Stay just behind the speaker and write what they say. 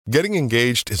Getting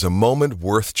engaged is a moment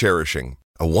worth cherishing.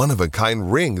 A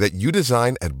one-of-a-kind ring that you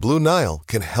design at Blue Nile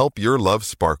can help your love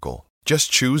sparkle. Just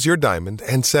choose your diamond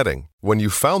and setting. When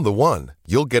you've found the one,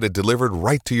 you'll get it delivered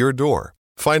right to your door.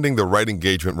 Finding the right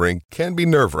engagement ring can be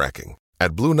nerve-wracking.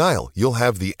 At Blue Nile, you'll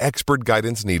have the expert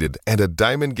guidance needed and a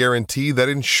diamond guarantee that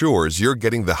ensures you're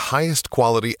getting the highest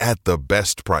quality at the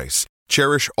best price.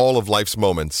 Cherish all of life's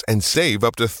moments and save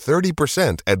up to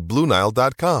 30% at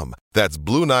BlueNile.com. That's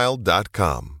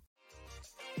BlueNile.com.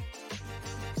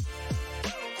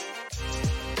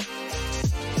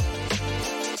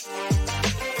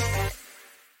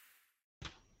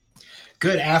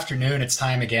 Good afternoon. It's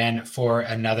time again for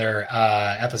another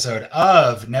episode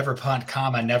of Never Punt,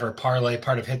 Never Parlay,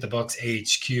 part of Hit the Books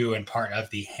HQ and part of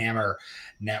the Hammer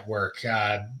Network.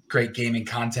 Great gaming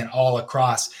content all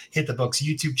across Hit the Books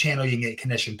YouTube channel. You can get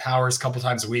Condition Powers a couple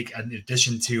times a week in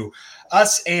addition to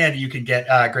us, and you can get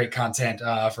great content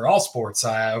for all sports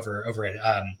over at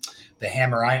the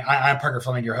Hammer. I'm Parker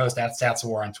Fleming, your host at Stats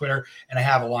War on Twitter, and I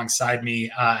have alongside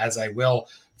me, as I will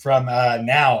from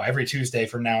now, every Tuesday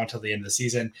from now until the end of the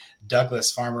season,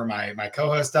 Douglas Farmer, my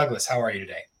co-host. Douglas, how are you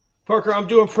today? Parker, I'm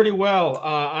doing pretty well.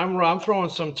 I'm throwing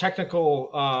some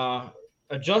technical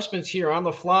adjustments here on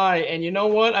the fly, and you know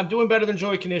what? I'm doing better than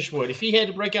Joey Knishwood. If he had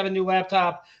to break out a new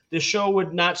laptop, the show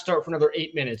would not start for another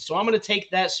 8 minutes. So I'm going to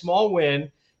take that small win,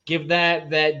 give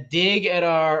that dig at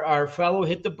our fellow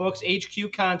Hit the Books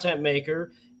HQ content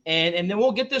maker, and then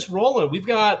we'll get this rolling.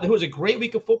 It was a great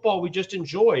week of football we just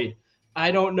enjoyed. I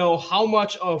don't know how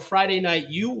much of Friday night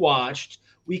you watched.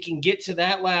 We can get to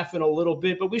that laugh in a little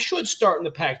bit, but we should start in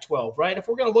the Pac-12, right? If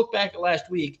we're going to look back at last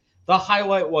week, the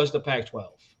highlight was the Pac-12.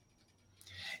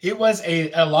 It was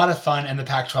a lot of fun in the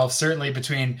Pac-12, certainly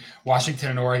between Washington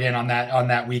and Oregon on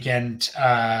that weekend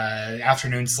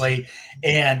afternoon slate,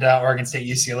 and Oregon State,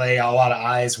 UCLA. A lot of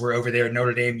eyes were over there.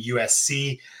 Notre Dame,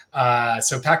 USC.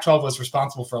 So Pac-12 was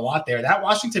responsible for a lot there. That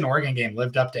Washington-Oregon game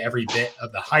lived up to every bit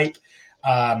of the hype.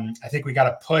 I think we got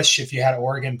a push if you had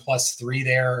Oregon +3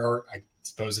 there, or I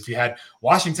suppose if you had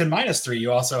Washington -3,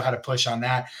 you also had a push on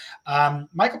that.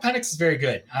 Michael Penix is very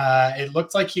good. It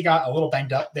looked like he got a little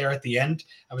banged up there at the end.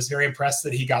 I was very impressed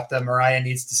that he got the Mariah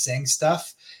Needs to Sing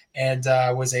stuff and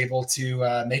was able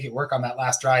to make it work on that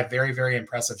last drive. Very, very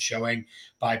impressive showing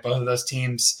by both of those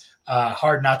teams.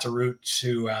 Hard not to root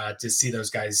to see those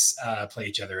guys play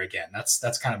each other again.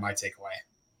 That's kind of my takeaway.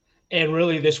 And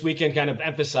really, this weekend kind of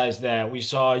emphasized that. We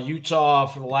saw Utah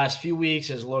for the last few weeks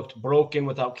has looked broken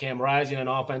without Cam Rising on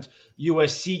offense.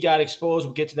 USC got exposed.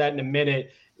 We'll get to that in a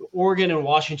minute. Oregon and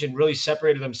Washington really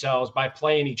separated themselves by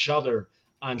playing each other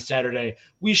on Saturday.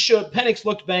 Penix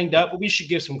looked banged up, but we should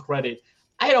give some credit.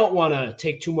 I don't want to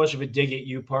take too much of a dig at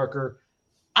you, Parker.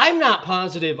 I'm not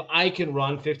positive I can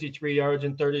run 53 yards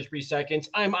in 33 seconds.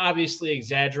 I'm obviously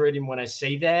exaggerating when I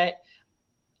say that.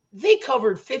 They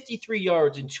covered 53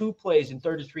 yards in 2 plays in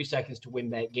 33 seconds to win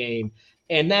that game.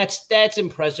 And that's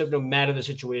impressive no matter the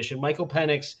situation. Michael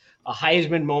Penix, a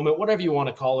Heisman moment, whatever you want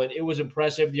to call it. It was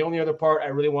impressive. The only other part I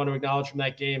really want to acknowledge from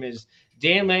that game is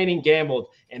Dan Lanning gambled.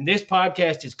 And this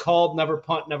podcast is called Never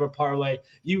Punt, Never Parlay.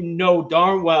 You know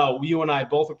darn well you and I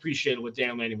both appreciated what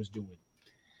Dan Lanning was doing.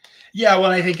 Yeah,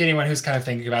 well, I think anyone who's kind of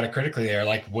thinking about it critically there,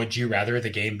 like, would you rather the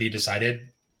game be decided?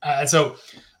 So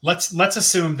let's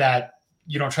assume that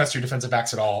you don't trust your defensive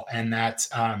backs at all, and that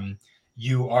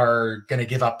you are going to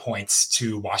give up points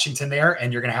to Washington there,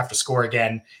 and you're going to have to score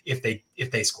again if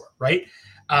they score, right?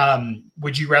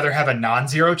 Would you rather have a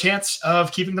non-zero chance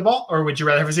of keeping the ball, or would you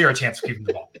rather have a 0 chance of keeping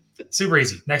the ball? Super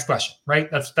easy. Next question, right?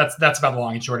 That's about the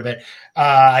long and short of it.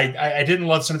 I didn't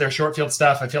love some of their short field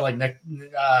stuff. I feel like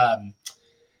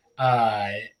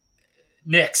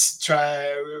Nick's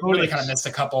really kind of missed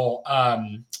a couple.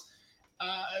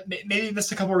 Maybe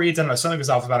missed a couple reads. I don't know. Something was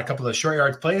off about a couple of short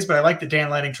yards plays, but I like that Dan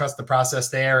Lanning trusts the process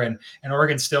there, and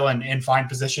Oregon's still in fine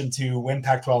position to win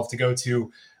Pac-12 to go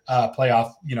to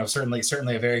playoff. You know, certainly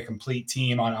a very complete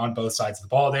team on both sides of the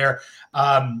ball there.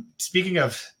 Speaking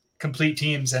of complete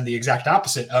teams and the exact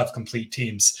opposite of complete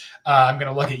teams, I'm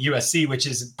going to look at USC, which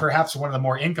is perhaps one of the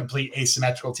more incomplete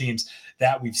asymmetrical teams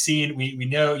that we've seen. We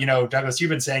know, Douglas,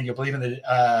 you've been saying you'll believe in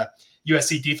the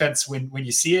USC defense when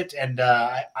you see it. And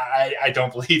I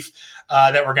don't believe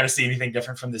that we're going to see anything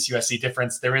different from this USC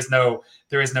difference. There is no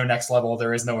next level.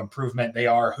 There is no improvement. They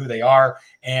are who they are.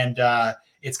 And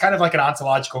it's kind of like an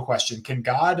ontological question. Can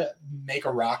God make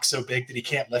a rock so big that he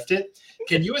can't lift it?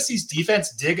 Can USC's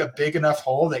defense dig a big enough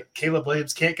hole that Caleb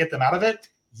Williams can't get them out of it?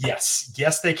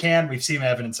 Yes, they can. We've seen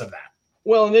evidence of that.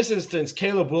 Well, in this instance,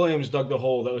 Caleb Williams dug the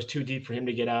hole that was too deep for him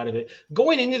to get out of it.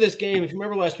 Going into this game, if you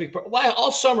remember last week,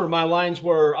 all summer, my lines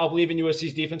were, I'll believe in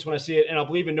USC's defense when I see it, and I'll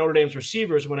believe in Notre Dame's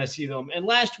receivers when I see them. And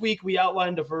last week, we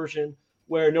outlined a version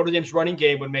where Notre Dame's running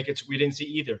game would make it so we didn't see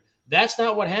either. That's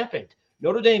not what happened.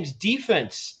 Notre Dame's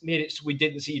defense made it so we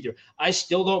didn't see either. I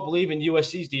still don't believe in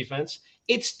USC's defense.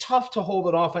 It's tough to hold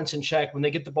an offense in check when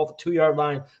they get the ball at the 2-yard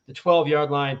line, the 12-yard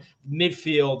line,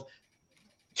 midfield,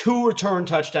 2 return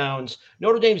touchdowns.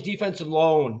 Notre Dame's defense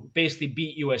alone basically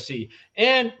beat USC.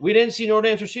 And we didn't see Notre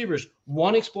Dame's receivers.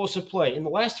 1 explosive play. In the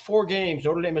last 4 games,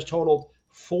 Notre Dame has totaled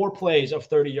 4 plays of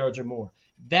 30 yards or more.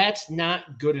 That's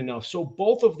not good enough. So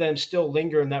both of them still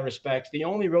linger in that respect. The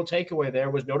only real takeaway there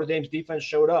was Notre Dame's defense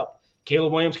showed up.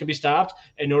 Caleb Williams can be stopped,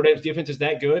 and Notre Dame's defense is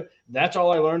that good. That's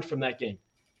all I learned from that game.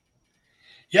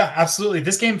 Yeah, absolutely.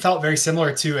 This game felt very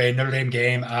similar to a Notre Dame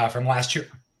game from last year.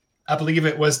 I believe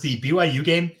it was the BYU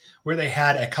game where they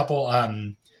had a couple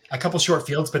short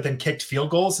fields, but then kicked field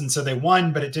goals, and so they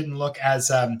won. But it didn't look as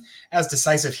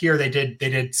decisive here. They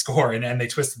did score, and they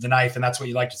twisted the knife, and that's what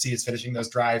you like to see, is finishing those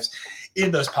drives in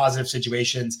those positive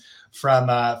situations from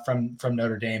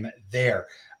Notre Dame there.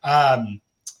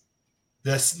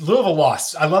 This Louisville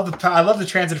loss. I love the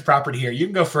transitive property here. You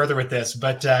can go further with this,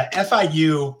 but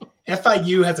FIU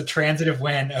has a transitive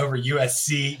win over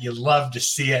USC. You love to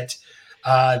see it.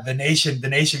 The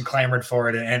nation clamored for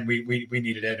it, and we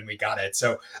needed it, and we got it.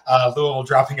 So Louisville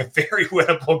dropping a very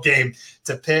winnable game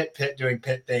to Pitt doing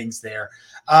Pitt things there.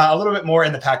 A little bit more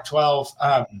in the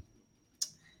Pac-12.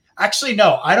 Actually,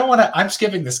 no, I don't want to. I'm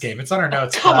skipping this game. It's on our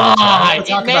notes. Come on, it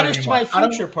matters to my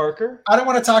future, Parker. I don't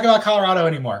want to talk about Colorado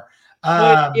anymore.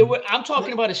 I'm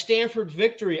talking about a Stanford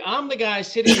victory. I'm the guy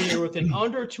sitting here with an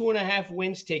under 2.5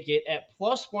 wins ticket at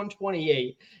plus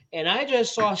 128, and I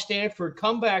just saw Stanford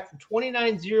come back from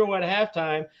 29-0 at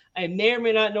halftime. I may or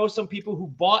may not know some people who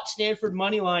bought Stanford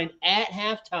money line at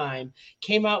halftime,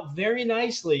 came out very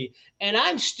nicely, and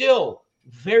I'm still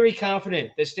very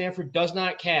confident that Stanford does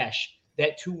not cash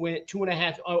that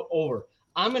 2.5 over.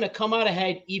 I'm going to come out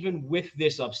ahead even with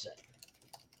this upset.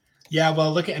 Yeah,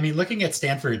 well, looking at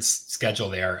Stanford's schedule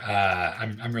there,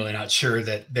 I'm really not sure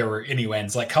that there were any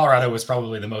wins. Like Colorado was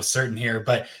probably the most certain here,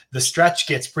 but the stretch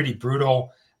gets pretty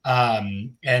brutal.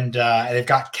 And they've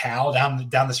got Cal down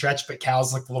the stretch, but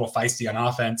Cal's looked a little feisty on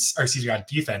offense, or excuse me, on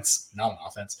defense, not on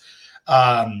offense.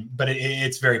 But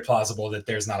it's very plausible that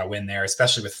there's not a win there,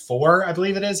 especially with 4, I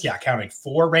believe it is. Yeah, counting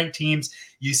 4 ranked teams,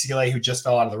 UCLA, who just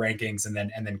fell out of the rankings, and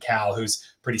then Cal, who's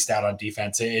pretty stout on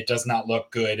defense. It does not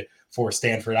look good for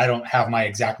Stanford. I don't have my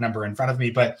exact number in front of me,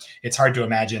 but it's hard to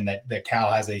imagine that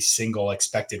Cal has a single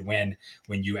expected win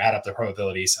when you add up the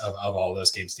probabilities of all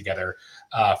those games together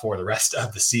for the rest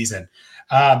of the season.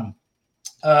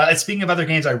 Speaking of other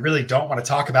games I really don't want to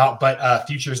talk about, but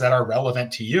futures that are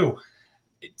relevant to you,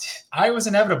 Iowa's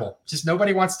inevitable. Just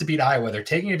nobody wants to beat Iowa. They're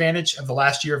taking advantage of the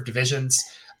last year of divisions.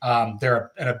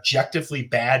 They're an objectively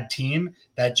bad team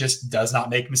that just does not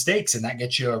make mistakes, and that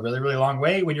gets you a really, really long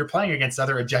way when you're playing against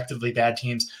other objectively bad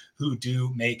teams who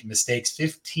do make mistakes.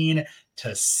 15-6,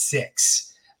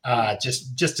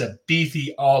 just a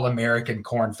beefy all-American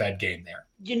corn-fed game there.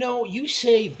 You know, you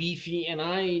say beefy, and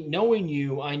knowing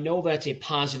you, I know that's a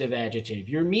positive adjective.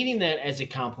 You're meaning that as a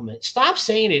compliment. Stop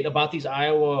saying it about these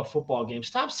Iowa football games.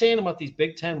 Stop saying about these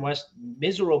Big Ten West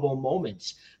miserable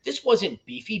moments. This wasn't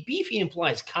beefy. Beefy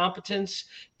implies competence.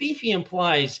 Beefy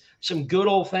implies some good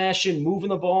old-fashioned moving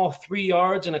the ball 3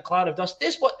 yards in a cloud of dust.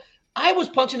 I was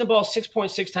punching the ball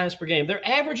 6.6 times per game. They're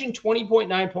averaging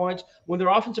 20.9 points when their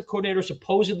offensive coordinator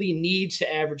supposedly needs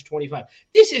to average 25.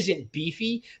 This isn't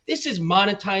beefy. This is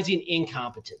monetizing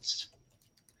incompetence.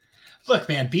 Look,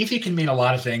 man, beefy can mean a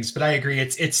lot of things, but I agree.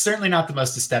 It's certainly not the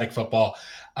most aesthetic football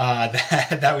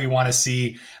that we want to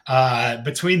see.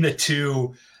 Between the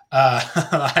two,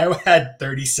 Iowa had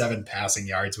 37 passing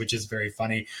yards, which is very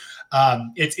funny.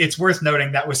 It's worth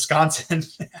noting that Wisconsin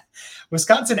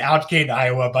outgained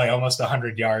Iowa by almost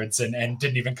 100 yards and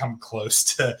didn't even come close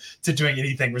to doing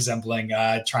anything resembling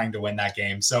trying to win that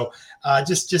game. So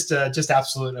just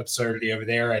absolute absurdity over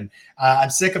there. And I'm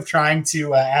sick of trying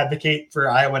to advocate for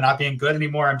Iowa not being good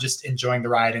anymore. I'm just enjoying the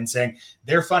ride and saying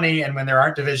they're funny. And when there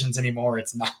aren't divisions anymore,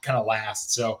 it's not going to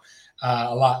last. So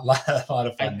a lot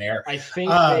of fun there. I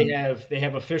think they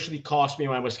have officially cost me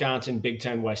my Wisconsin Big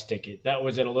Ten West ticket. That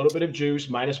was at a little bit of juice,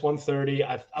 minus 130.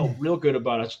 I felt real good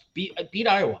about it. Beat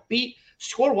Iowa.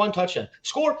 Score 1 touchdown.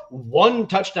 Score 1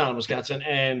 touchdown, Wisconsin,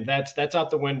 and that's out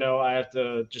the window. I have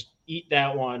to just eat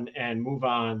that one and move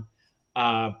on.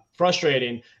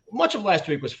 Frustrating. Much of last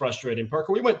week was frustrating.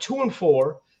 Parker, we went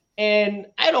 2-4. And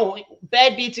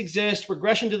bad beats exist,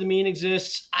 regression to the mean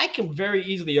exists. I can very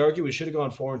easily argue we should have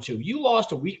gone 4-2. You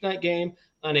lost a weeknight game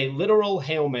on a literal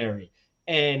Hail Mary,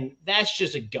 and that's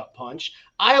just a gut punch.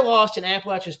 I lost an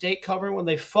Appalachian State cover when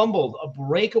they fumbled a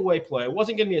breakaway play. It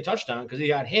wasn't going to be a touchdown because he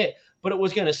got hit, but it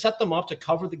was going to set them up to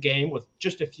cover the game with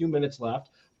just a few minutes left.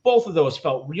 Both of those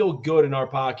felt real good in our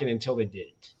pocket until they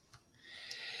didn't.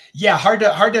 Yeah, hard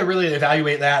to really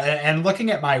evaluate that. And looking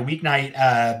at my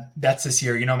weeknight bets this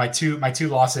year, my two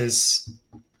losses,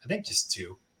 I think just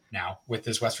two now with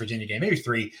this West Virginia game, maybe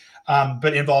three,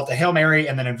 but involved a Hail Mary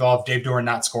and then involved Dave Doeren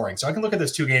not scoring. So I can look at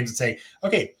those two games and say,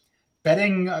 okay,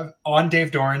 betting on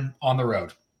Dave Doeren on the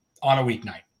road on a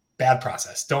weeknight, bad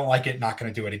process. Don't like it. Not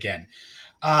going to do it again.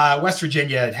 West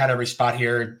Virginia had every spot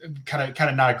here. Kind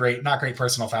of not great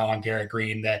personal foul on Garrett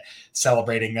Green that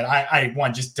celebrating that I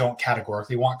one, just don't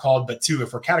categorically want called, but two,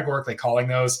 if we're categorically calling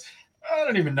those, I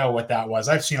don't even know what that was.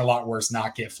 I've seen a lot worse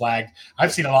not get flagged.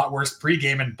 I've seen a lot worse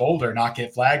pregame in Boulder not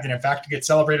get flagged, and in fact get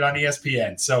celebrated on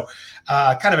ESPN. So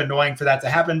kind of annoying for that to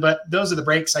happen, but those are the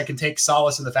breaks. I can take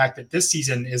solace in the fact that this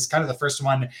season is kind of the first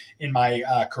one in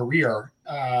my career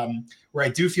where I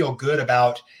do feel good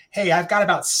about, hey, I've got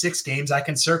about 6 games I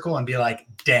can circle and be like,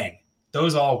 dang,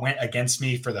 those all went against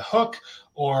me for the hook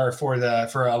or for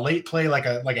a late play like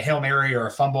a Hail Mary or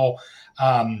a fumble.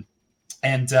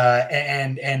 And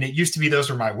it used to be those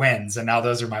were my wins, and now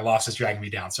those are my losses dragging me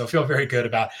down. So I feel very good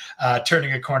about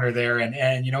turning a corner there.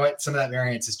 And you know what? Some of that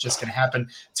variance is just going to happen.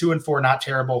 2-4, not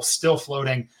terrible, still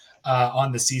floating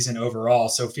on the season overall.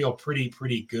 So feel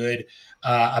pretty good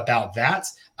about that.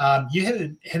 You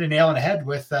hit a nail on the head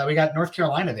with we got North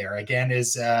Carolina there again,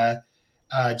 is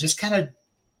just kind of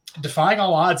defying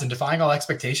all odds and defying all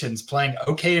expectations, playing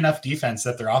okay enough defense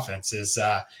that their offense is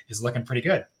looking pretty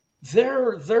good.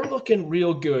 They're looking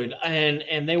real good,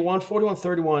 and they won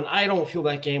 41-31. I don't feel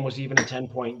that game was even a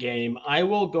 10-point game. I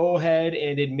will go ahead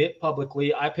and admit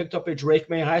publicly I picked up a Drake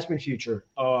May Heisman future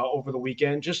over the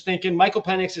weekend, just thinking Michael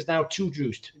Penix is now too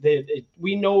juiced.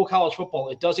 We know college football,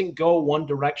 it doesn't go one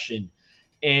direction,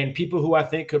 and people who I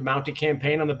think could mount a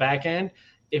campaign on the back end,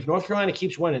 if North Carolina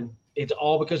keeps winning, it's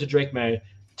all because of Drake May.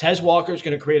 Tez Walker is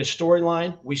going to create a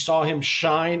storyline. We saw him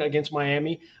shine against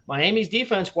Miami. Miami's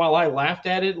defense, while I laughed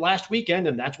at it last weekend,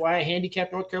 and that's why I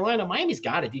handicapped North Carolina, Miami's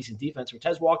got a decent defense. For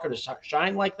Tez Walker to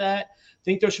shine like that, I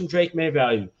think there's some Drake May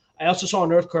value. I also saw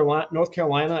North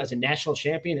Carolina as a national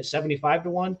champion at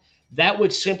 75-1. That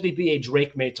would simply be a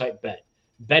Drake May type bet.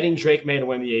 Betting Drake May to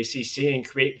win the ACC and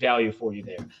create value for you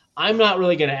there. I'm not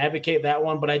really going to advocate that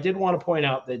one, but I did want to point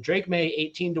out that Drake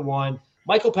May 18-1.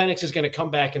 Michael Penix is going to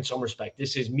come back in some respect.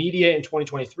 This is media in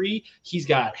 2023. He's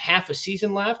got half a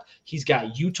season left. He's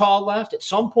got Utah left. At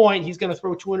some point, he's going to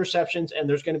throw 2 interceptions, and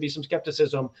there's going to be some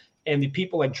skepticism. And the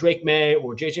people like Drake May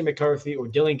or J.J. McCarthy or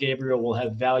Dylan Gabriel will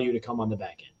have value to come on the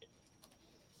back end.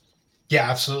 Yeah,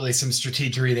 absolutely. Some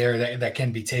strategery there that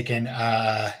can be taken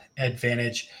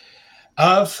advantage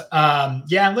of.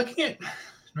 I'm looking at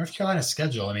North Carolina's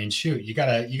schedule. I mean, shoot, you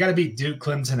gotta beat Duke,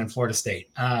 Clemson, and Florida State.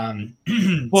 But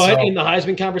in the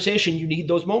Heisman conversation, you need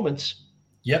those moments.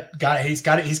 Yep, he's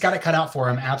got it cut out for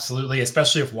him. Absolutely,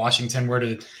 especially if Washington were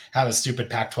to have a stupid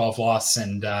Pac-12 loss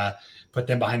and put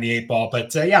them behind the 8 ball.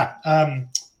 But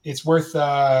it's worth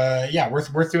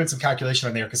doing some calculation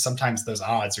on there, because sometimes those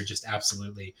odds are just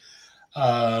absolutely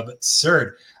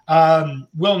absurd.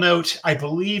 Will note, I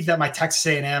believe that my Texas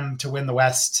A&M to win the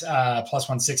West plus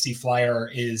 160 flyer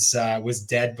was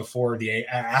dead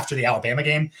after the Alabama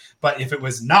game. But if it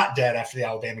was not dead after the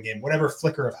Alabama game, whatever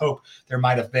flicker of hope there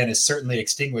might have been is certainly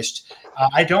extinguished.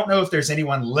 I don't know if there's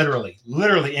anyone, literally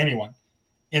anyone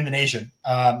in the nation,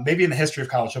 maybe in the history of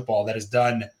college football, that has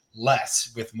done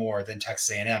less with more than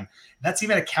Texas A&M. And that's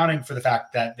even accounting for the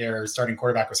fact that their starting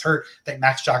quarterback was hurt. I think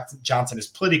Max Johnson is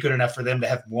pretty good enough for them to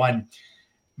have won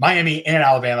Miami and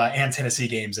Alabama and Tennessee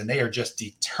games, and they are just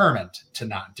determined to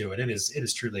not do it. It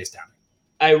is truly astounding.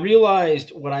 I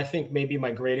realized what I think may be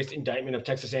my greatest indictment of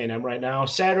Texas A&M right now.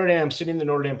 Saturday, I'm sitting in the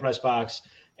Notre Dame press box,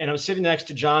 and I'm sitting next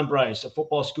to John Bryce of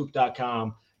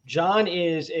footballscoop.com. John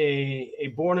is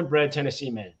a born and bred Tennessee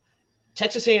man.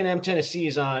 Texas A&M Tennessee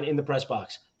is on in the press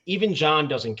box. Even John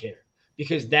doesn't care,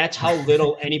 because that's how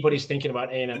little anybody's thinking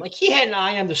about A&M. Like, he had an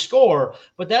eye on the score,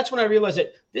 but that's when I realized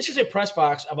that this is a press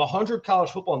box of 100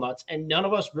 college football nuts, and none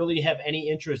of us really have any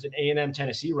interest in A&M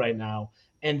Tennessee right now.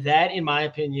 And that, in my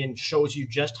opinion, shows you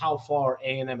just how far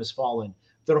A&M has fallen.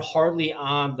 They're hardly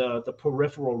on the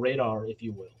peripheral radar, if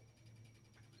you will.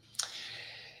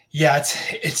 Yeah,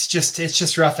 it's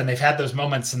just rough, and they've had those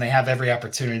moments, and they have every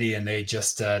opportunity, and they're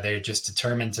just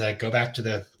determined to go back to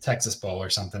the Texas Bowl or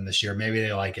something this year. Maybe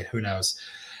they like it. Who knows?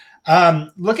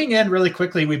 Looking in really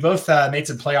quickly, we both made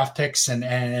some playoff picks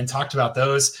and talked about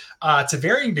those. To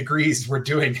varying degrees, we're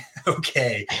doing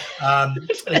okay.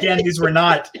 Again, these were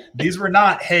not,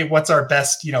 hey, what's our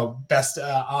best, best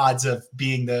odds of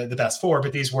being the best four,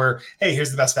 but these were, hey,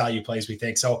 here's the best value plays we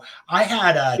think. So I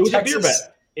had It was Texas. a beer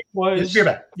bet. It was a beer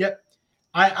bet. Yep.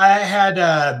 I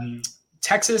had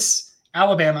Texas,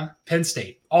 Alabama, Penn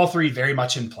State, all three very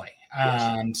much in play.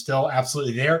 Still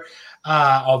absolutely there.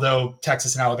 Although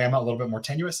Texas and Alabama a little bit more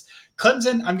tenuous.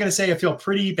 Clemson, I'm going to say I feel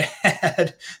pretty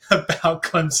bad about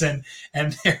Clemson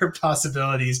and their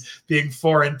possibilities being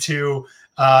 4-2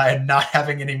 and not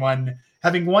having one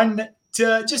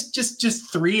to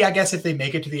just three. I guess if they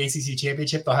make it to the ACC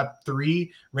championship, they'll have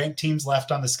three ranked teams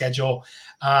left on the schedule.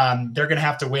 They're going to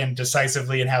have to win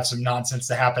decisively and have some nonsense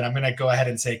to happen. I'm going to go ahead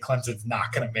and say Clemson's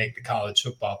not going to make the college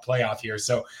football playoff here.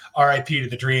 So RIP to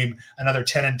the dream, another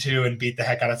 10-2 and beat the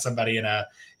heck out of somebody in a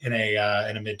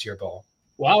mid-tier bowl.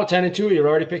 Wow, 10-2. You're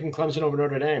already picking Clemson over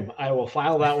Notre Dame. I will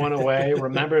file that one away.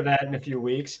 Remember that in a few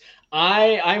weeks.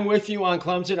 I'm with you on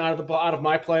Clemson out of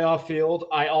my playoff field.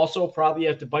 I also probably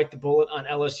have to bite the bullet on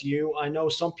LSU. I know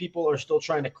some people are still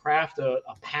trying to craft a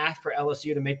path for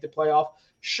LSU to make the playoff.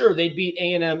 Sure, they beat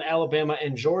A&M, Alabama,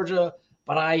 and Georgia,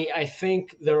 but I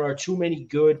think there are too many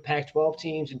good Pac-12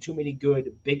 teams and too many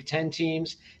good Big Ten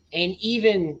teams, and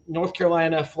even North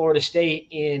Carolina, Florida State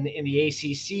in the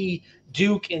ACC,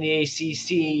 Duke in the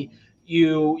ACC.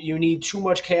 You need too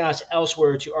much chaos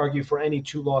elsewhere to argue for any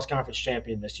two-loss conference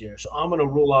champion this year. So I'm going to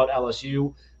rule out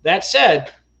LSU. That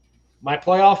said, my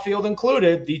playoff field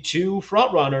included the two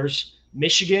front runners,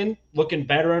 Michigan looking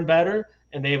better and better,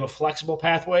 and they have a flexible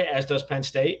pathway, as does Penn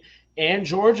State, and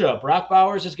Georgia. Brock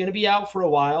Bowers is going to be out for a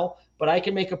while, but I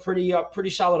can make a pretty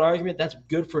solid argument that's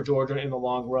good for Georgia in the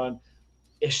long run,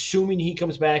 assuming he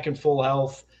comes back in full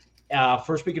health.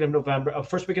 First weekend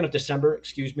of December,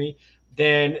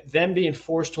 then them being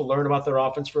forced to learn about their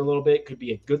offense for a little bit could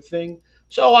be a good thing.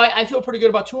 So I feel pretty good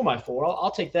about two of my four.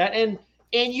 I'll take that. And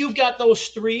you've got those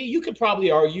three. You could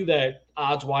probably argue that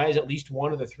odds-wise, at least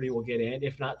one of the three will get in,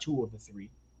 if not two of the three.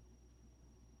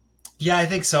 Yeah, I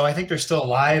think so. I think they're still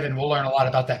alive, and we'll learn a lot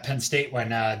about that Penn State one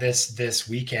this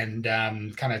weekend.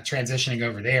 Kind of transitioning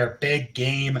over there, big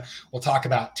game. We'll talk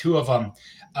about two of them.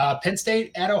 Penn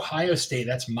State at Ohio State.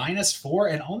 That's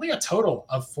 -4 and only a total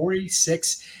of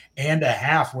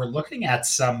 46.5. We're looking at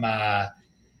some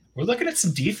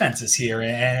defenses here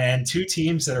and two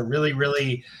teams that are really,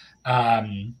 really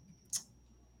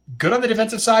good on the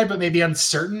defensive side, but maybe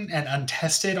uncertain and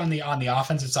untested on the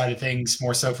offensive side of things,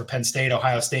 more so for Penn State.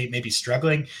 Ohio State maybe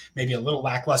struggling, maybe a little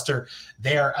lackluster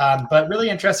there, but really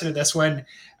interested in this one.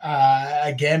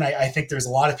 Again, I think there's a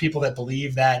lot of people that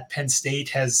believe that Penn State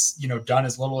has done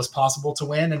as little as possible to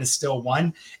win and has still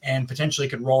won and potentially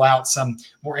could roll out some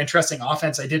more interesting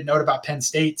offense. I did note about Penn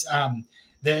State,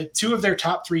 the two of their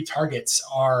top three targets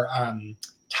are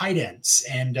tight ends.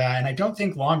 And I don't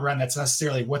think long run that's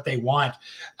necessarily what they want.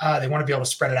 They want to be able to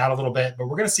spread it out a little bit, but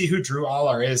we're going to see who Drew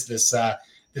Aller is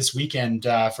this weekend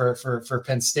for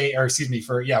Penn State, or excuse me,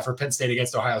 for Penn State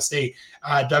against Ohio State.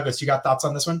 Douglas, you got thoughts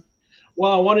on this one?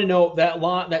 Well, I want to know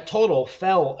that total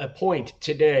fell a point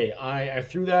today. I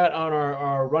threw that on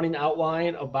our running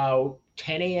outline about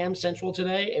 10 a.m. Central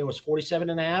today. It was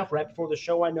 47.5. Right before the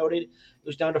show, I noted it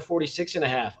was down to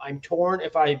 46.5. I'm torn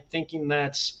if I'm thinking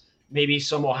that's maybe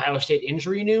some Ohio State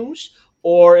injury news,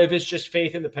 or if it's just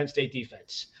faith in the Penn State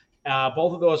defense.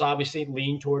 Both of those obviously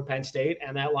lean toward Penn State,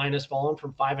 and that line has fallen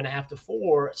from 5.5 to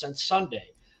 4 since Sunday.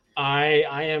 I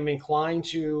am inclined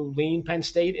to lean Penn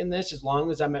State in this as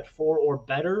long as I'm at 4 or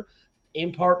better,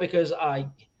 in part because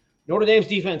Notre Dame's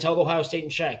defense held Ohio State in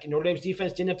check. Notre Dame's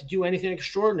defense didn't have to do anything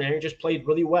extraordinary, just played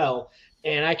really well.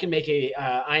 And I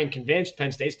am convinced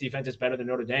Penn State's defense is better than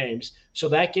Notre Dame's. So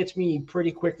that gets me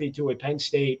pretty quickly to a Penn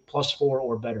State +4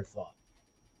 or better thought.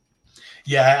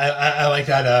 Yeah, I like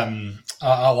that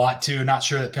a lot too. Not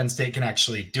sure that Penn State can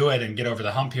actually do it and get over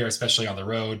the hump here, especially on the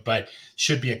road, but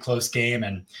should be a close game.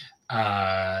 And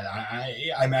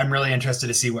I'm really interested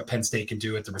to see what Penn State can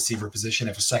do at the receiver position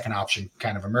if a second option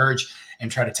kind of emerge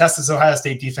and try to test this Ohio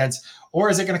State defense, or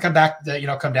is it going to come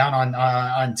down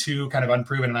on two kind of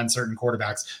unproven and uncertain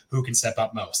quarterbacks who can step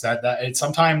up most?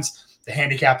 Sometimes the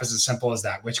handicap is as simple as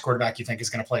that. Which quarterback you think is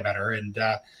going to play better? And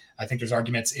I think there's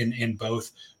arguments in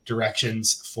both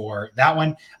directions for that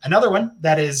one. Another one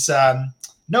that is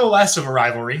no less of a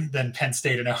rivalry than Penn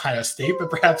State and Ohio State,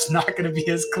 but perhaps not going to be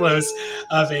as close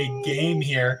of a game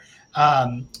here.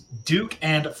 Duke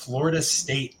and Florida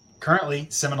State. Currently,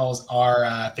 Seminoles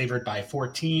are favored by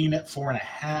 14,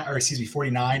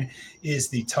 49 is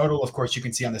the total. Of course, you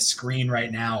can see on the screen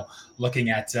right now, looking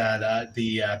at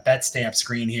the bet stamp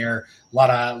screen here, a lot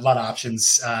of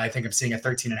options. I think I'm seeing a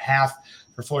 13.5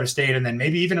 for Florida State, and then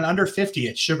maybe even an under 50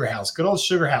 at Sugar House. Good old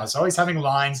Sugar House, always having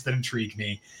lines that intrigue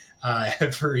me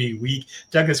every week.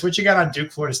 Douglas, what you got on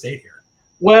Duke, Florida State here?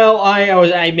 Well,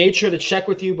 I made sure to check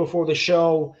with you before the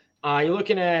show. You're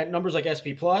looking at numbers like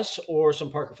SP Plus or some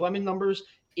Parker Fleming numbers.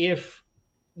 If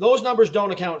those numbers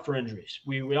don't account for injuries,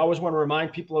 we always want to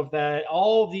remind people of that.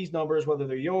 All of these numbers, whether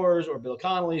they're yours or Bill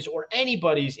Connolly's or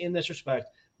anybody's in this respect,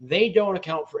 they don't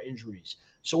account for injuries.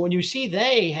 So when you see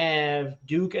they have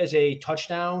Duke as a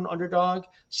touchdown underdog,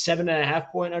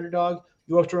 7.5-point underdog,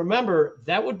 you have to remember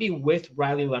that would be with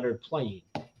Riley Leonard playing.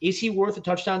 Is he worth a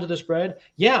touchdown to the spread?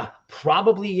 Yeah,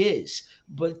 probably is.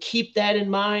 But keep that in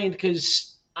mind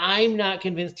because I'm not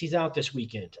convinced he's out this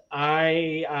weekend.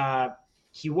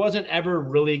 He wasn't ever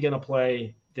really going to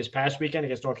play this past weekend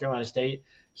against North Carolina State.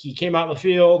 He came out in the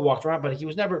field, walked around, but he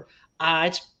was never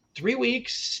it's 3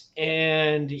 weeks,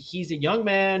 and he's a young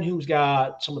man who's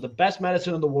got some of the best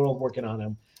medicine in the world working on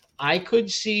him. I could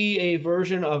see a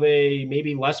version of a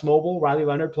maybe less mobile Riley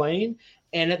Leonard playing,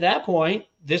 and at that point,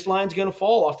 this line's going to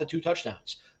fall off the 2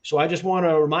 touchdowns. So I just want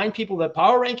to remind people that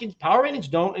power ratings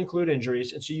don't include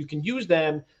injuries, and so you can use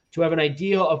them to have an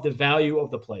idea of the value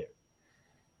of the player.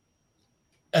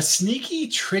 A sneaky,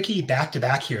 tricky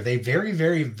back-to-back here. They very,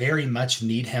 very, very much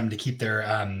need him to keep their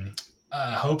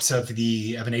hopes of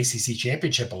an ACC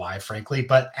championship alive, frankly.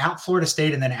 But at Florida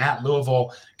State and then at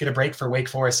Louisville, get a break for Wake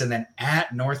Forest, and then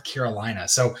at North Carolina.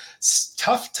 So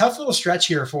tough little stretch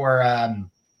here for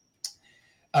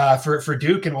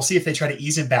Duke, and we'll see if they try to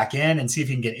ease him back in and see if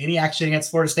he can get any action against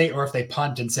Florida State, or if they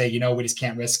punt and say, we just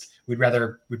can't risk. We'd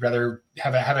rather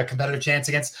have a competitive chance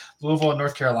against Louisville and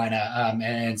North Carolina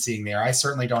and seeing there. I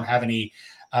certainly don't have any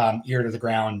ear to the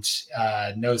ground,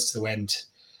 nose to the wind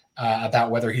about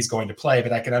whether he's going to play,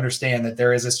 but I can understand that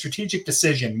there is a strategic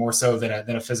decision more so than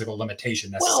a physical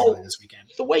limitation necessarily this weekend.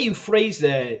 The way you phrase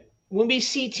that, when we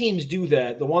see teams do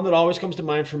that, the one that always comes to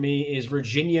mind for me is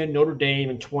Virginia, Notre Dame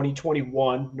in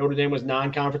 2021. Notre Dame was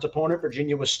non-conference opponent.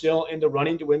 Virginia was still in the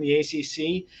running to win the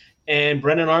ACC, and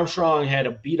Brennan Armstrong had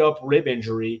a beat-up rib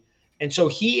injury. And so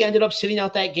he ended up sitting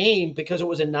out that game because it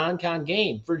was a non-con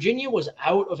game. Virginia was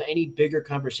out of any bigger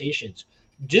conversations.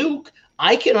 Duke,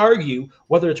 I can argue,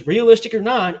 whether it's realistic or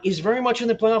not, is very much in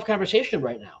the playoff conversation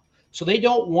right now. So they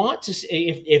don't want to say,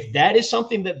 if that is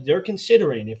something that they're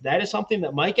considering, if that is something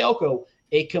that Mike Elko,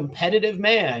 a competitive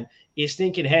man, is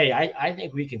thinking, hey, I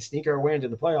think we can sneak our way into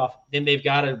the playoff, then they've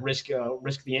got to risk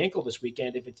the ankle this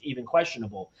weekend if it's even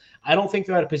questionable. I don't think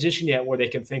they're at a position yet where they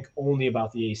can think only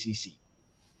about the ACC.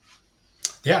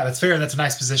 Yeah, that's fair. That's a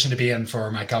nice position to be in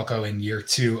for Mike Elko in year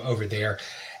 2 over there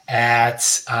at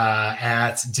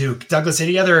Duke. Douglas,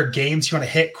 any other games you want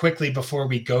to hit quickly before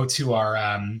we go to our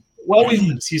Well,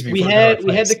 we had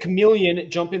the Chameleon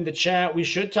jump in the chat. We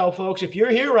should tell folks, if you're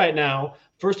here right now,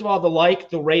 first of all, the like,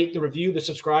 the rate, the review, the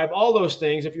subscribe, all those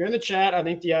things. If you're in the chat, I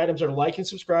think the items are like and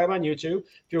subscribe on YouTube.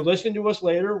 If you're listening to us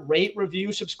later, rate,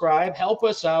 review, subscribe, help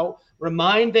us out.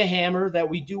 Remind the Hammer that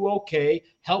we do okay.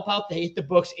 Help out the Hate the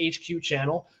Books HQ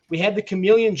channel. We had the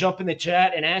Chameleon jump in the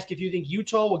chat and ask if you think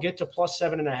Utah will get to plus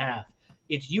 7.5.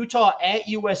 It's Utah at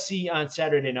USC on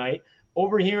Saturday night.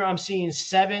 Over here, I'm seeing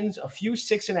 7s, a few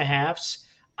 6.5s.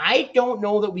 I don't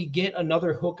know that we get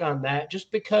another hook on that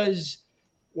just because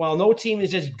while no team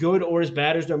is as good or as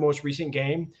bad as their most recent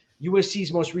game,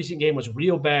 USC's most recent game was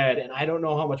real bad, and I don't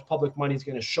know how much public money is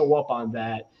going to show up on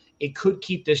that. It could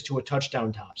keep this to a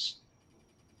touchdown tops.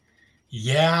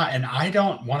 Yeah, and I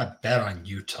don't want to bet on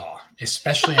Utah,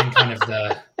 especially in kind of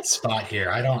the spot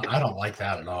here. I don't like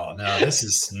that at all. No, this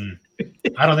is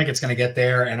I don't think it's going to get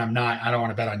there, and I don't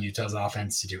want to bet on Utah's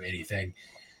offense to do anything.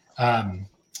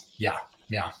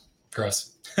 Yeah,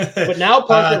 gross. But now,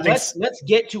 Parker, let's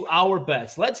get to our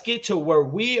bets. Let's get to where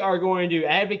we are going to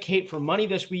advocate for money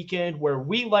this weekend, where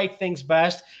we like things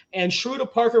best. And true to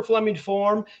Parker Fleming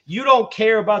form, you don't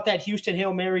care about that Houston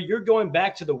Hail Mary. You're going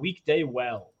back to the weekday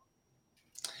well.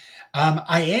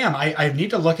 I am. I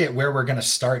need to look at where we're going to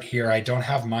start here. I don't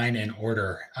have mine in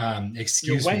order.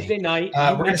 Excuse me. Wednesday night.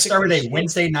 We're going to start with a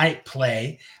Wednesday night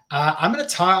play. I'm going to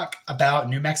talk about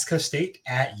New Mexico State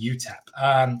at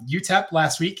UTEP. UTEP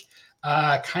last week,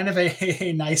 kind of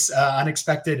a nice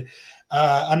unexpected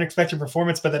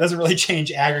performance, but that doesn't really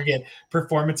change aggregate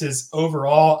performances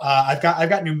overall. I've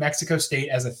got New Mexico State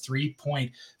as a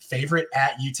 3-point favorite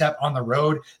at UTEP on the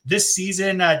road. This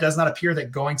season does not appear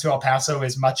that going to El Paso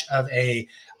is much of a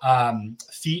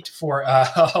feat for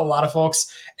a lot of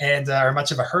folks and are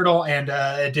much of a hurdle. And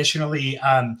additionally,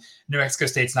 New Mexico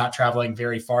State's not traveling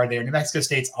very far there. New Mexico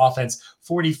State's offense,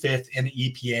 45th in the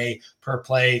EPA per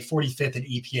play, 45th in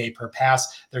EPA per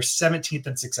pass. They're 17th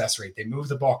in success rate. They move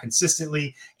the ball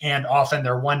consistently and often.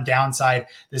 Their one downside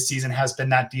this season has been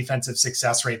that defensive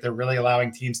success rate. They're really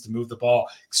allowing teams to move the ball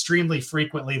extremely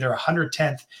frequently. They're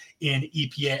 110th in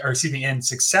in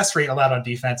success rate allowed on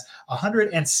defense,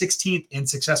 116th in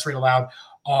success rate allowed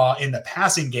in the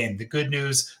passing game. The good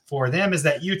news for them is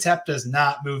that UTEP does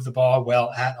not move the ball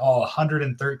well at all.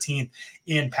 113th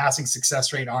in passing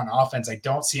success rate on offense. I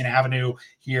don't see an avenue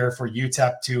here for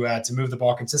UTEP to move the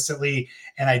ball consistently,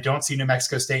 and I don't see New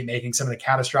Mexico State making some of the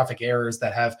catastrophic errors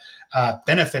that have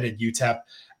benefited UTEP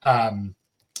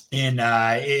in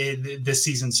this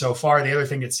season so far. The other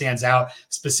thing that stands out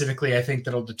specifically, I think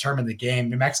that'll determine the game,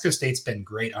 New Mexico State's been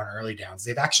great on early downs.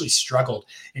 They've actually struggled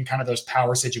in kind of those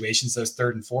power situations, those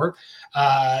third and fourth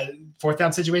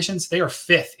down situations. They are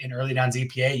 5th in early downs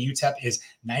EPA. UTEP is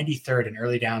 93rd in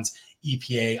early downs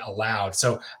EPA allowed.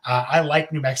 So I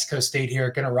like New Mexico State here.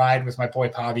 Going to ride with my boy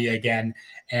Pavia again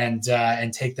and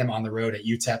take them on the road at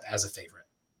UTEP as a favorite.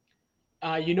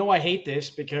 I hate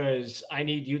this because I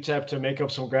need UTEP to make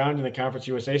up some ground in the Conference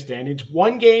USA standings.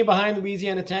 One game behind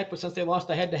Louisiana Tech, but since they lost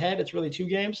the head-to-head, it's really 2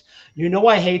 games.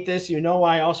 I hate this.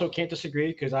 I also can't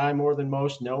disagree because I, more than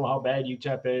most, know how bad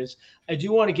UTEP is. I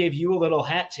do want to give you a little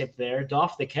hat tip there,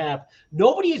 doff the cap.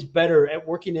 Nobody is better at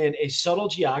working in a subtle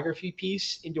geography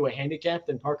piece into a handicap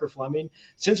than Parker Fleming.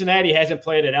 Cincinnati hasn't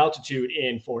played at altitude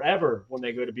in forever when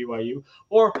they go to BYU.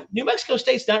 Or New Mexico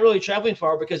State's not really traveling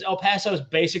far because El Paso is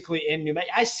basically in New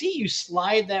Mexico. I see you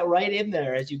slide that right in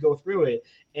there as you go through it.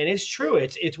 And it's true.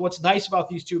 It's what's nice about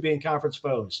these two being conference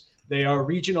foes. They are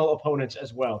regional opponents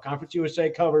as well. Conference USA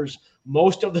covers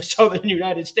most of the southern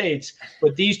United States,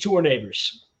 but these two are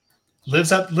neighbors.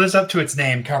 Lives up to its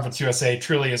name. Conference USA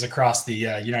truly is across the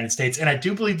United States. And I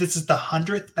do believe this is the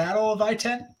 100th Battle of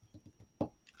I-10.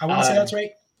 I want to say that's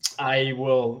right. I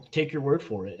will take your word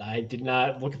for it. I did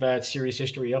not look that series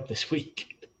history up this week.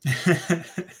 So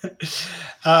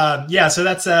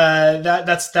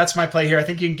that's my play here. I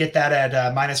think you can get that at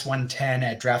 -110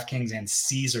 at DraftKings and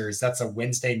Caesars. That's a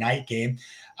Wednesday night game.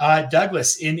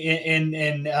 Douglas, in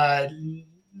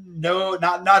no,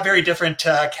 not very different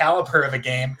caliber of a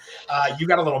game. You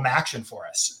got a little action for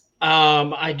us.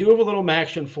 I do have a little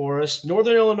action for us.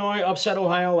 Northern Illinois upset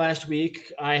Ohio last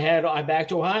week. I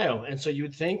backed Ohio, and so you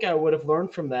would think I would have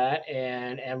learned from that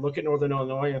and look at Northern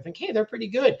Illinois and think, hey, they're pretty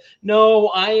good.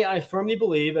 No, I firmly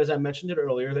believe, as I mentioned it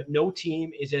earlier, that no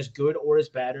team is as good or as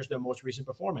bad as their most recent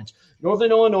performance.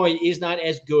 Northern Illinois is not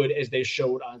as good as they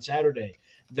showed on Saturday.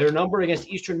 Their number against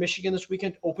Eastern Michigan this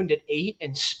weekend opened at 8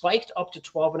 and spiked up to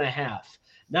 12.5.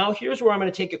 Now, here's where I'm going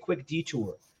to take a quick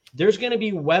detour. There's going to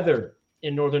be weather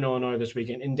in Northern Illinois this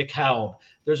weekend, in DeKalb.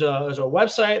 There's a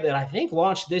website that I think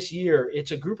launched this year.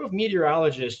 It's a group of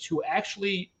meteorologists who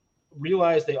actually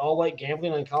realized they all like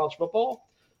gambling on college football.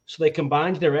 So they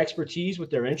combined their expertise with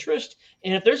their interest.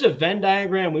 And if there's a Venn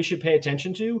diagram we should pay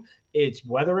attention to, it's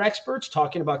weather experts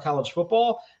talking about college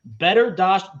football,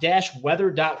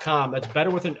 better-weather.com. That's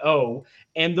better with an O.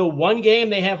 And the one game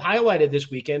they have highlighted this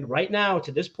weekend right now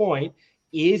to this point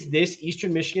is this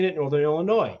Eastern Michigan at Northern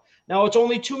Illinois. Now, it's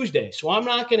only Tuesday, so I'm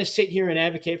not going to sit here and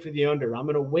advocate for the under. I'm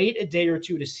going to wait a day or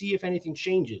two to see if anything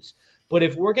changes. But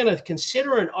if we're going to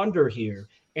consider an under here,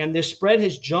 and this spread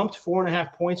has jumped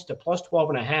 4.5 points to plus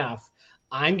 12.5,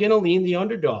 I'm going to lean the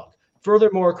underdog.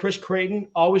 Furthermore, Chris Creighton,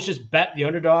 always just bet the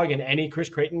underdog in any Chris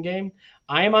Creighton game.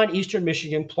 I am on Eastern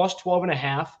Michigan plus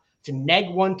 12.5 to neg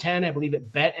 110, I believe,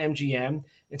 at BetMGM.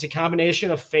 It's a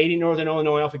combination of fading Northern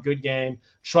Illinois off a good game,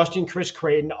 trusting Chris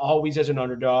Creighton always as an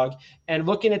underdog, and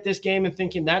looking at this game and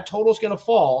thinking that total's going to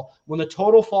fall. When the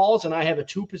total falls and I have a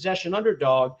 2-possession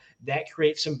underdog, that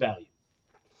creates some value.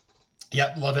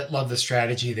 Yep, love it. Love the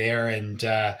strategy there, and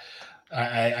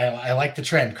I like the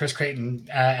trend. Chris Creighton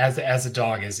as a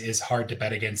dog is hard to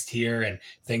bet against here, and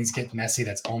things get messy.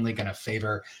 That's only going to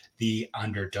favor the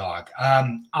underdog.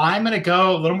 I'm going to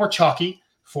go a little more chalky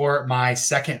for my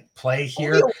second play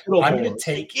here. I'm going to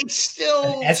take an SEC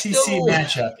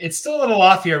matchup. It's still a little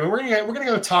off here, but we're gonna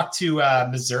go talk to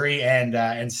Missouri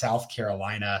and South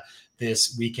Carolina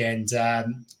this weekend.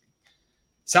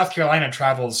 South Carolina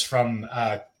travels from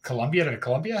Columbia to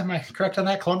Columbia. Am I correct on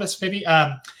that? Columbus, maybe.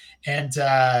 And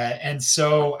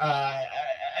so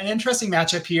an interesting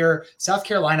matchup here. South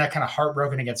Carolina, kind of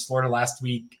heartbroken against Florida last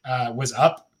week, was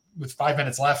up with 5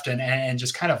 minutes left and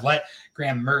just kind of let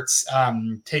Graham Mertz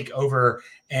take over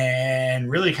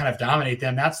and really kind of dominate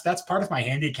them. That's part of my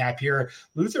handicap here.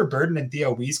 Luther Burden and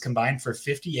Theo Weiss combined for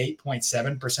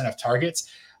 58.7% of targets.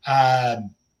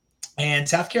 And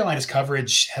South Carolina's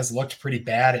coverage has looked pretty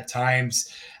bad at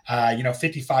times.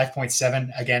 55.7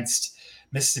 against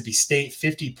Mississippi State,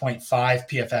 50.5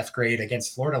 PFF grade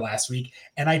against Florida last week.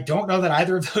 And I don't know that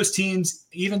either of those teams,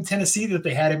 even Tennessee that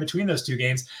they had in between those two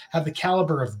games, have the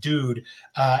caliber of dude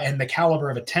and the caliber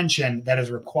of attention that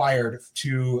is required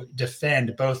to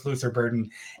defend both Luther Burden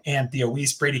and Theo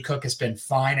Weiss. Brady Cook has been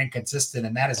fine and consistent,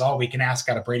 and that is all we can ask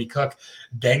out of Brady Cook.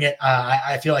 Dang it.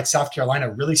 I feel like South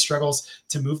Carolina really struggles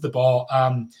to move the ball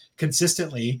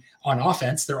consistently on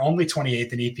offense. They're only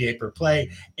 28th in EPA per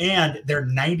play, and they're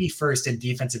 91st in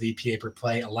defensive EPA per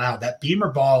play allowed. That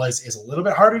Beamer ball is a little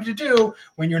bit harder to do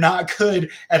when you're not good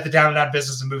at the down and out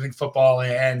business of moving football,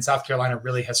 and South Carolina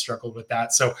really has struggled with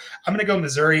that. So I'm going to go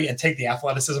Missouri and take the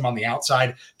athleticism on the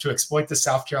outside to exploit the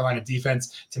South Carolina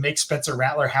defense, to make Spencer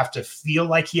Rattler have to feel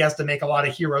like he has to make a lot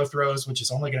of hero throws, which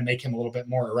is only going to make him a little bit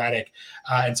more erratic.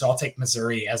 And so I'll take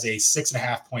Missouri as a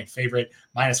 6.5 point favorite,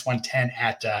 -110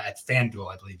 at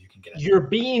FanDuel. I believe you can get it. You're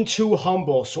being too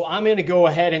humble, so I'm going to go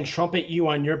ahead and trumpet you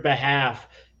on your behalf.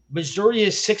 Missouri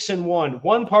is 6-1.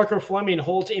 One Parker Fleming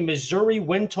holds a Missouri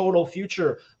win total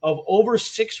future of over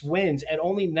 6 wins at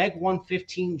only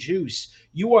 -115 juice.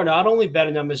 You are not only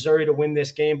betting on Missouri to win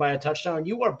this game by a touchdown,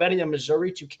 you are betting on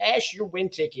Missouri to cash your win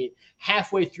ticket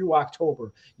halfway through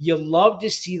October. You love to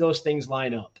see those things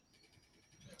line up.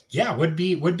 Yeah, would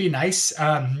be nice.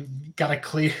 Got a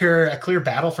clear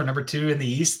battle for number 2 in the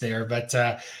East there, but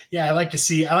yeah, I like to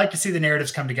see the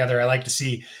narratives come together. I like to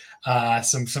see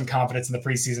some confidence in the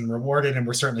preseason rewarded, and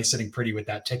we're certainly sitting pretty with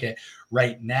that ticket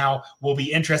right now. Will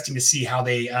be interesting to see how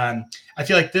they. I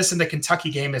feel like this in the Kentucky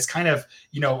game is kind of,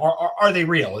 are they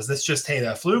real? Is this just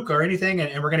the fluke or anything?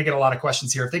 And we're going to get a lot of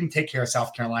questions here. If they can take care of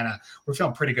South Carolina, we're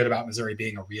feeling pretty good about Missouri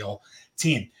being a real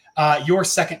team. Your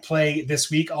second play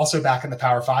this week, also back in the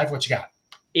Power 5. What you got?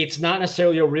 It's not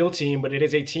necessarily a real team, but it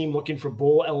is a team looking for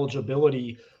bowl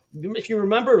eligibility. If you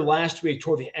remember last week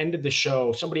toward the end of the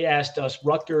show, somebody asked us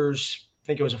Rutgers, I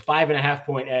think it was a 5.5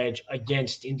 point edge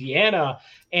against Indiana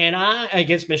and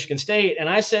against Michigan State. And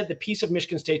I said the piece of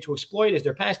Michigan State to exploit is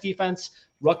their pass defense.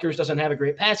 Rutgers doesn't have a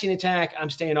great passing attack. I'm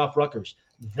staying off Rutgers.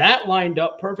 That lined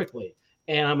up perfectly.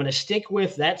 And I'm going to stick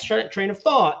with that train of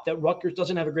thought that Rutgers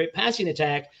doesn't have a great passing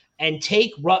attack and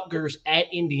take Rutgers at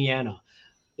Indiana.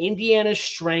 Indiana's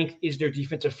strength is their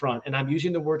defensive front, and I'm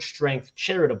using the word strength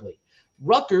charitably.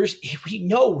 Rutgers, we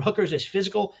know Rutgers is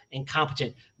physical and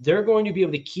competent. They're going to be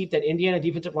able to keep that Indiana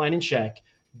defensive line in check,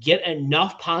 get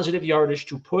enough positive yardage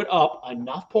to put up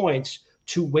enough points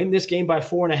to win this game by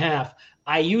 4.5.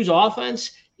 IU's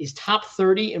offense is top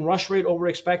 30 in rush rate over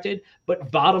expected,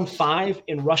 but bottom 5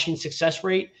 in rushing success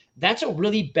rate. That's a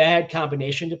really bad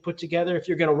combination to put together. If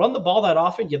you're going to run the ball that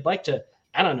often, you'd like to,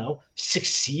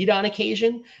 succeed on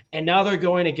occasion. And now they're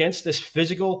going against this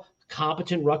physical,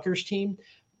 competent Rutgers team.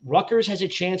 Rutgers has a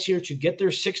chance here to get their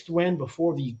 6th win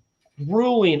before the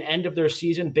grueling end of their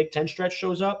season Big Ten stretch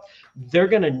shows up. They're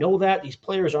going to know that. These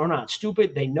players are not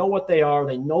stupid. They know what they are.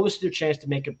 They know this is their chance to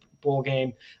make a bowl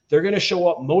game. They're going to show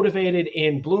up motivated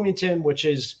in Bloomington, which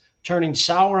is turning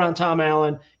sour on Tom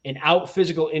Allen, and out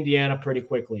physical Indiana pretty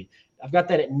quickly. I've got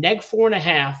that at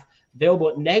 -4.5. Available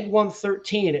at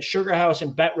 -113 at Sugar House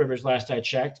and Bet Rivers last I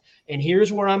checked. And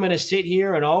here's where I'm going to sit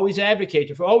here and always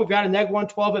advocate for, we've got a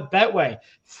 -112 at Betway.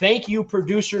 Thank you,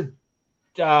 producer.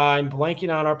 I'm blanking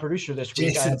on our producer this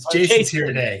week. Jason's here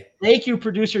today. Thank you,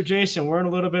 producer Jason. We're in a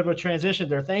little bit of a transition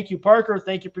there. Thank you, Parker.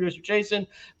 Thank you, producer Jason.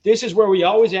 This is where we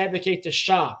always advocate to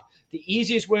shop. The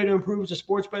easiest way to improve as a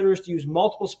sports bettor is to use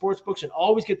multiple sports books and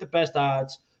always get the best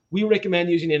odds. We recommend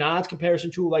using an odds comparison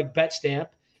tool like BetStamp.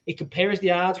 It compares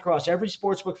the odds across every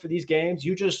sportsbook for these games.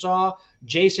 You just saw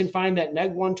Jason find that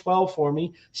 -112 for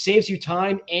me. Saves you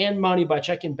time and money by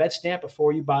checking BetStamp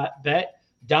before you bet.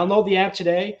 Download the app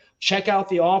today. Check out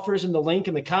the offers in the link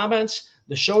in the comments,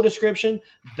 the show description,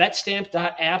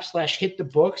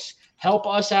 betstamp.app/hitthebooks. Help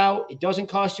us out. It doesn't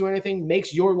cost you anything.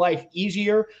 Makes your life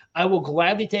easier. I will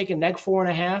gladly take a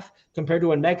 -4.5 compared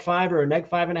to a -5 or a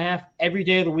 -5.5 every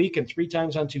day of the week and 3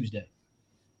 times on Tuesday.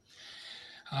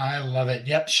 I love it.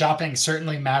 Yep. Shopping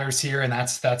certainly matters here. And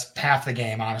that's half the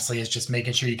game, honestly, is just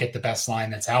making sure you get the best line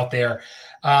that's out there.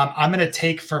 I'm going to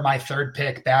take for my third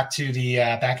pick back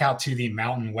out to the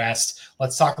Mountain West.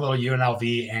 Let's talk a little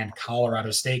UNLV and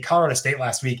Colorado State. Colorado State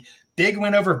last week, big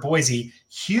win over Boise,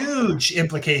 huge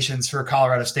implications for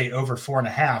Colorado State over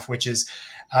 4.5, which is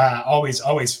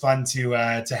Always fun to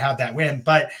have that win.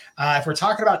 But if we're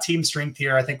talking about team strength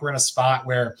here, I think we're in a spot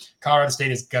where Colorado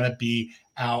State is going to be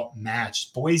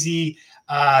outmatched. Boise,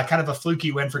 kind of a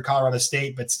fluky win for Colorado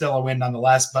State, but still a win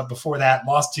nonetheless. But before that,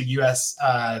 lost to Utah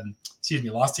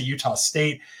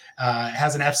State.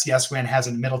 Has an FCS win, has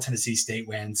a Middle Tennessee State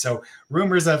win. So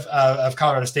rumors of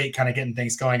Colorado State kind of getting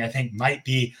things going, I think, might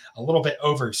be a little bit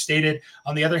overstated.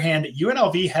 On the other hand,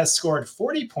 UNLV has scored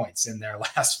 40 points in their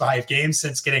last 5 games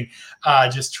since getting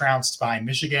just trounced by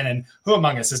Michigan. And who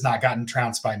among us has not gotten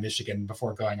trounced by Michigan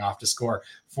before going off to score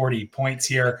 40 points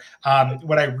here?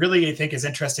 What I really think is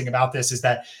interesting about this is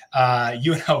that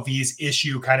UNLV's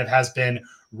issue kind of has been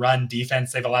run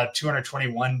defense. They've allowed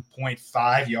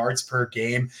 221.5 yards per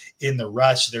game in the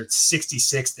rush. They're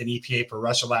 66th in EPA per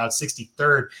rush allowed,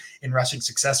 63rd in rushing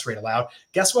success rate allowed.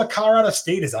 Guess what Colorado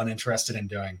State is uninterested in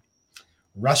doing?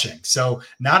 Rushing. So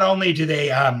not only do they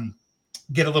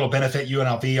get a little benefit,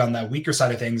 UNLV, on the weaker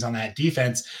side of things on that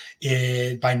defense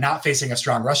by not facing a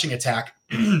strong rushing attack,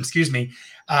 excuse me,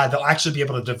 they'll actually be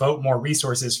able to devote more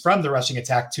resources from the rushing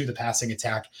attack to the passing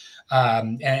attack.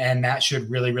 And that should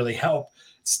really, really help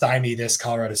stymie this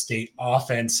Colorado State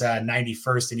offense,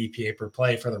 91st in EPA per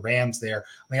play for the Rams there.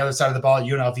 On the other side of the ball,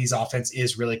 UNLV's offense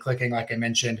is really clicking, like I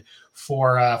mentioned,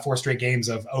 for 4 straight games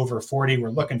of over 40. We're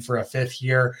looking for a 5th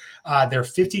here. They're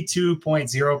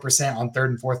 52.0% on 3rd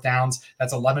and 4th downs.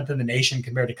 That's 11th in the nation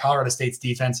compared to Colorado State's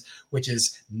defense, which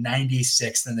is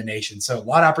 96th in the nation. So a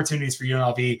lot of opportunities for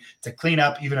UNLV to clean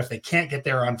up, even if they can't get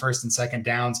there on 1st and 2nd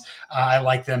downs. I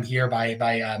like them here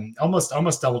by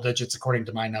almost double digits according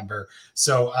to my number.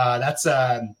 So that's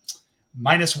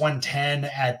minus 110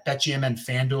 at BetGM and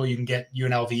FanDuel. You can get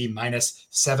UNLV minus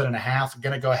 7.5. I'm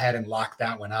going to go ahead and lock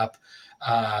that one up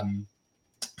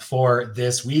for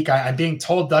this week. I'm being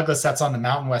told, Douglas, that's on the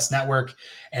Mountain West Network.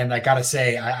 And I got to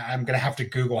say, I'm going to have to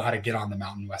Google how to get on the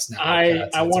Mountain West Network.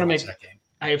 I want to make that game.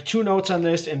 I have 2 notes on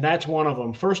this, and that's one of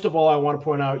them. First of all, I want to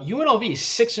point out UNLV is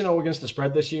 6-0 against the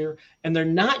spread this year, and they're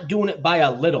not doing it by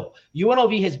a little.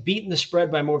 UNLV has beaten the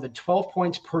spread by more than 12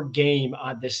 points per game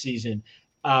this season.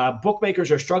 Bookmakers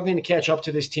are struggling to catch up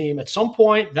to this team. At some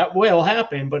point, that will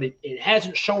happen, but it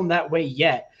hasn't shown that way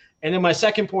yet. And then my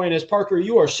second point is, Parker,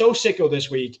 you are so sicko this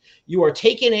week. You are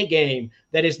taking a game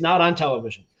that is not on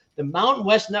television. The Mountain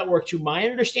West Network, to my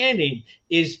understanding,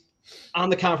 is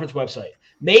on the conference website.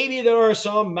 Maybe there are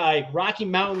some Rocky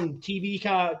Mountain TV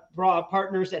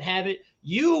partners that have it.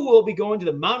 You will be going to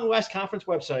the Mountain West Conference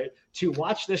website to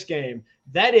watch this game.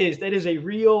 That is a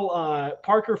real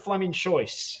Parker Fleming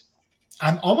choice.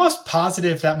 I'm almost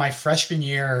positive that my freshman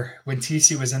year, when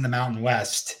TC was in the Mountain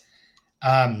West,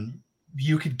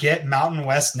 you could get Mountain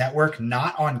West Network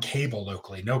not on cable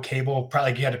locally. No cable.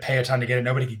 Probably you had to pay a ton to get it.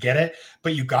 Nobody could get it,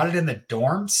 but you got it in the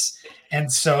dorms.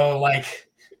 And so, like,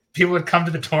 people would come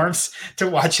to the dorms to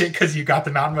watch it because you got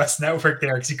the Mountain West Network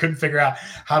there because you couldn't figure out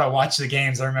how to watch the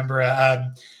games. I remember,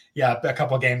 a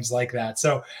couple of games like that.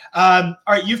 So, all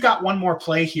right, you've got one more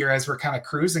play here as we're kind of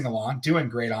cruising along, doing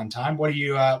great on time. What do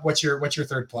you? What's your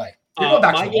 3rd play?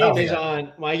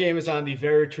 My game is on the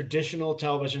very traditional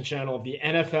television channel of the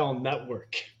NFL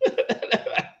Network.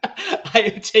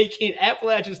 I am taking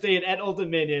Appalachian State at Old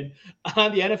Dominion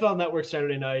on the NFL Network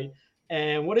Saturday night.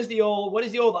 And what is the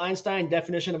old Einstein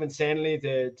definition of insanity?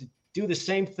 To do the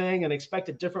same thing and expect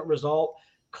a different result?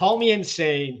 Call me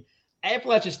insane.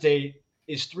 Appalachian State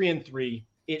is 3-3.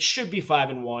 It should be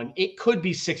 5-1. It could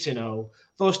be 6-0.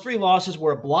 Those 3 losses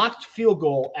were a blocked field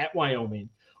goal at Wyoming,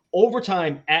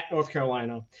 overtime at North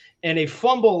Carolina, and a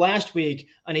fumble last week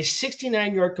on a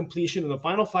 69-yard completion in the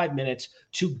final 5 minutes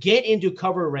to get into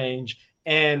cover range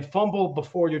and fumble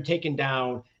before you're taken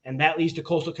down. And that leads to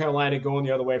Coastal Carolina going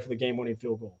the other way for the game-winning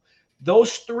field goal.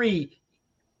 Those 3,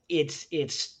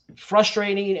 it's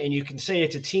frustrating, and you can say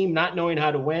it's a team not knowing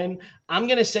how to win. I'm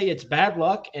going to say it's bad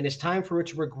luck, and it's time for it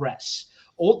to regress.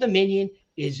 Old Dominion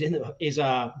is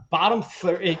bottom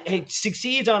third. It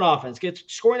succeeds on offense, gets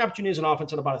scoring opportunities on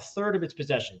offense on about 1/3 of its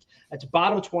possessions. That's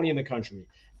bottom 20 in the country.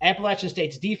 Appalachian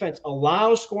State's defense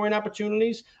allows scoring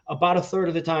opportunities about 1/3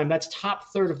 of the time. That's top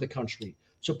 1/3 of the country.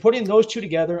 So putting those 2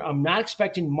 together, I'm not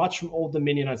expecting much from Old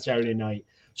Dominion on Saturday night.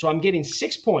 So I'm getting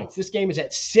 6 points. This game is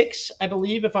at 6, I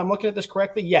believe, if I'm looking at this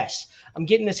correctly. Yes, I'm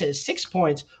getting this at 6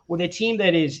 points with a team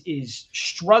that is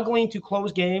struggling to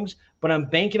close games, but I'm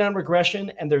banking on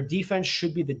regression, and their defense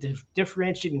should be the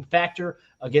differentiating factor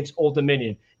against Old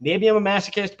Dominion. Maybe I'm a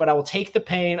masochist, but I will take the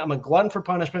pain. I'm a glutton for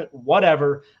punishment,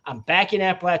 whatever. I'm backing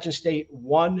Appalachian State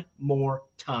one more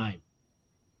time.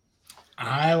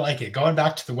 I like it. Going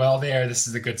back to the well there, this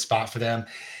is a good spot for them.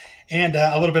 And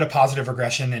a little bit of positive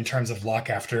regression in terms of luck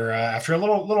after a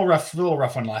little rough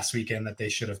one last weekend that they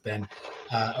should have been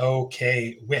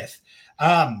okay with.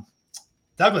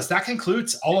 Douglas, that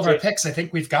concludes all of our picks. I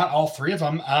think we've got all three of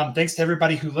them. Thanks to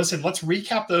everybody who listened. Let's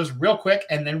recap those real quick,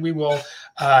 and then we will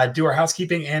do our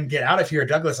housekeeping and get out of here.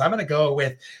 Douglas, I'm going to go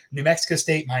with New Mexico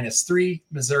State -3,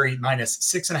 Missouri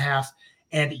 -6.5,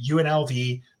 and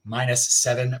UNLV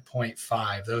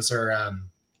 -7.5.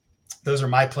 Those are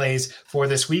my plays for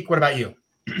this week. What about you?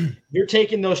 You're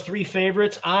taking those three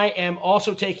favorites. I am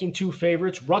also taking two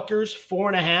favorites. Rutgers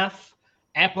 4.5.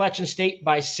 Appalachian State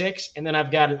by 6, and then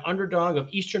I've got an underdog of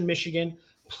Eastern Michigan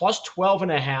plus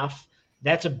 12.5.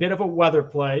 That's a bit of a weather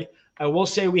play. I will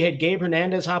say we had Gabe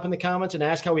Hernandez hop in the comments and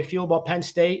ask how we feel about Penn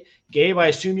State. Gabe, I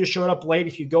assume you showed up late.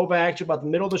 If you go back to about the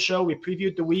middle of the show, we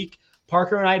previewed the week.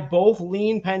 Parker and I both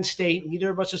lean Penn State. Neither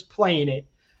of us is playing it.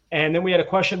 And then we had a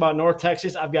question about North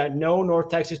Texas. I've got no North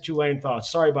Texas Tulane thoughts.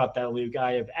 Sorry about that, Luke.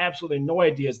 I have absolutely no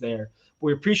ideas there.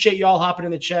 We appreciate you all hopping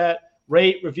in the chat.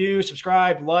 Rate, review,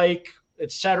 subscribe, like,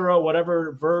 etc.,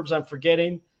 whatever verbs I'm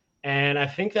forgetting. And I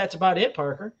think that's about it,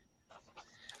 Parker.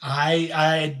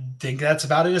 I think that's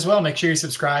about it as well. Make sure you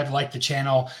subscribe, like the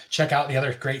channel, check out the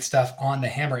other great stuff on the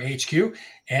Hammer HQ.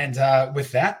 And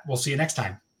with that, we'll see you next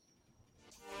time.